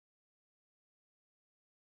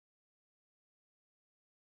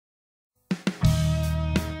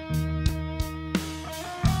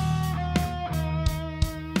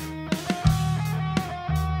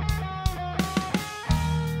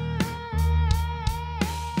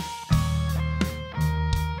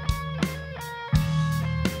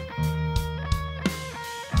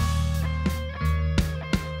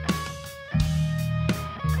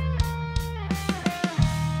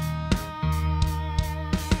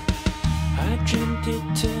I dreamt it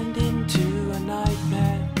turned into a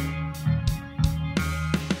nightmare.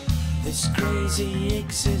 This crazy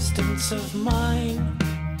existence of mine.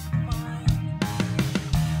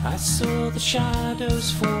 I saw the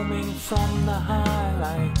shadows forming from the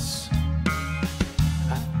highlights.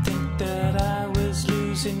 I think that I was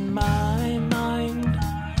losing my mind.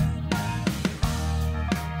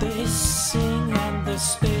 The hissing and the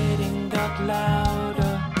spitting got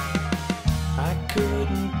louder. I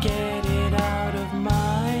couldn't get it out of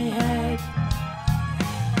my head.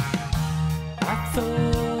 I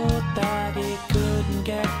thought that it couldn't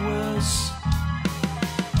get worse,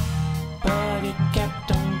 but it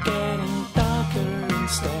kept on getting darker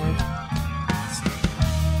instead.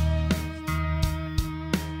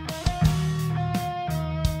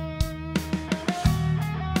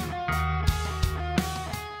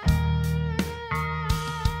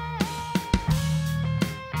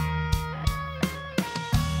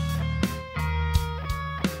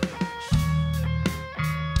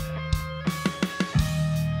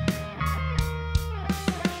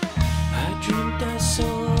 I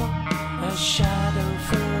saw a shadow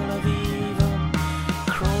full of evil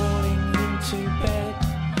crawling into bed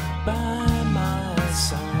by my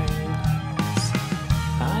side.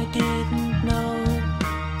 I didn't know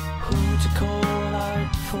who to call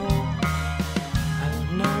out for, and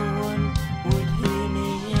no one would hear me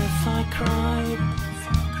if I cried.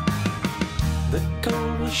 The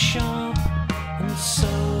cold was sharp and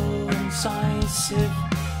so incisive.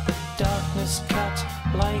 The darkness cut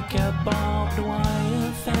like a barbed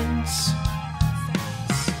wire fence.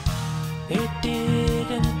 It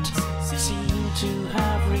didn't seem to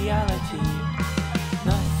have reality.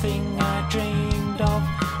 Nothing I dreamed of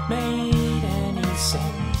made any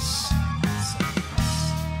sense.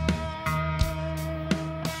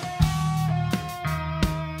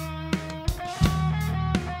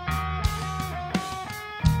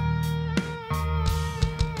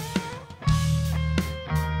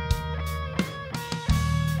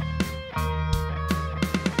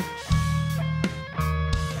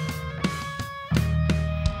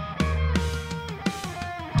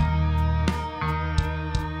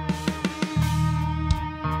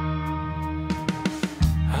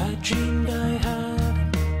 I dreamed I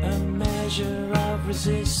had a measure of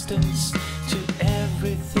resistance to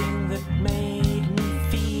everything that made me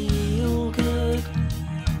feel good.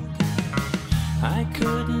 I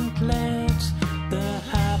couldn't let the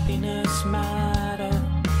happiness matter.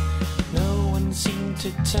 No one seemed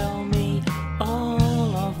to tell me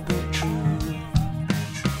all of the truth,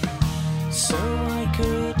 so I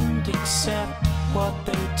couldn't accept what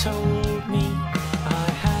they told me. I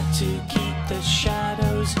had to keep the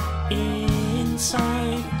shadows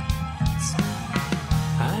inside.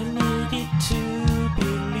 I needed to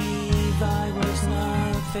believe I was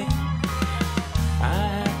nothing. I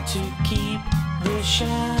had to keep the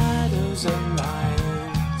shadows alive.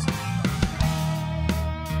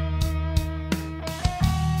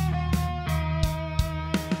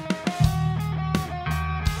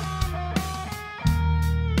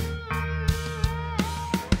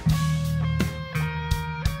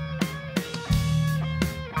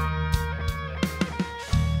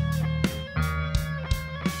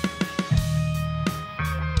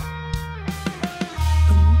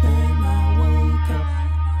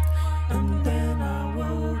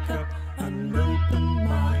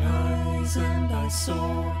 And I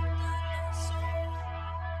saw,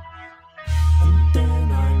 and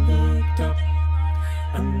then I looked up,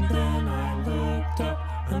 and then I looked up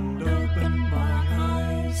and opened my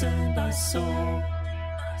eyes and I saw,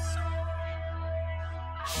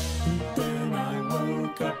 and then I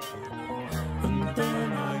woke up, and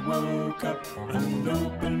then I woke up and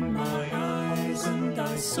opened my eyes and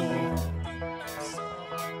I saw,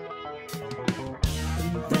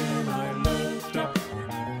 and then I looked up,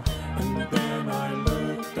 and then I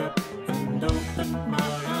looked up and opened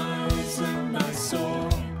my eyes and I saw.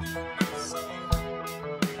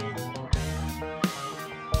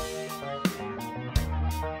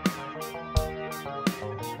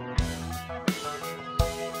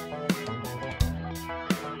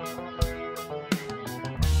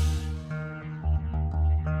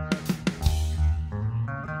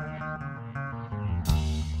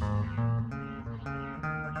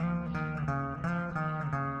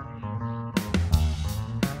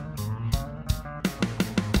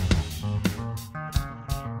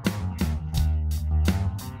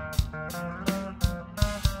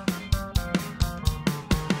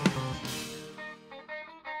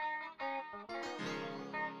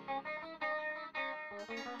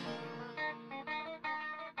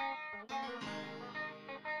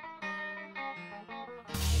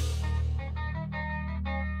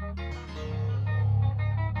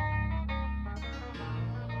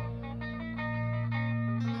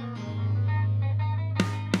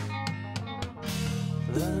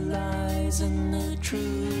 lies and the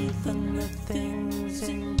truth and the things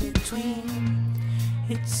in between.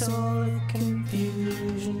 It's all a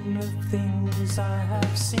confusion of things I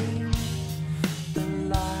have seen. The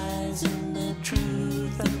lies and the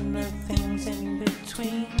truth and the things in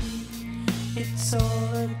between. It's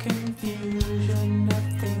all a confusion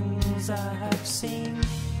of things I have seen.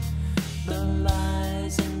 The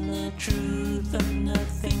lies and the truth and the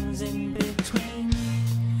things in between.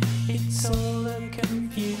 It's all a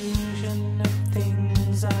confusion of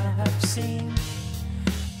things I have seen.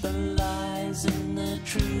 The lies and the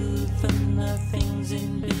truth and the things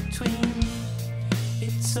in between.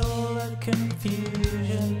 It's all a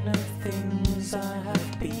confusion of things I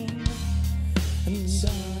have been. And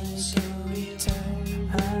I can tell,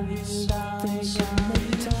 and I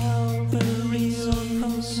can tell the real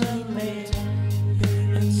from the made.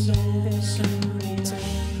 And I can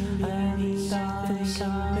tell, and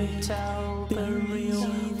I can tell the real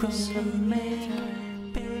from the made.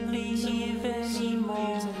 Believe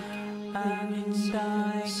anymore. And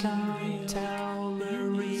I can't tell the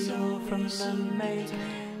real from the make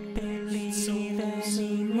believe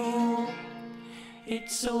anymore.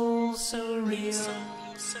 It's all surreal.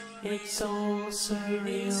 It's all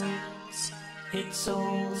surreal. It's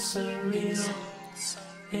all surreal.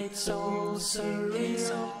 It's all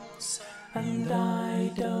surreal. And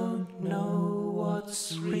I don't know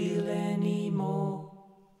what's real.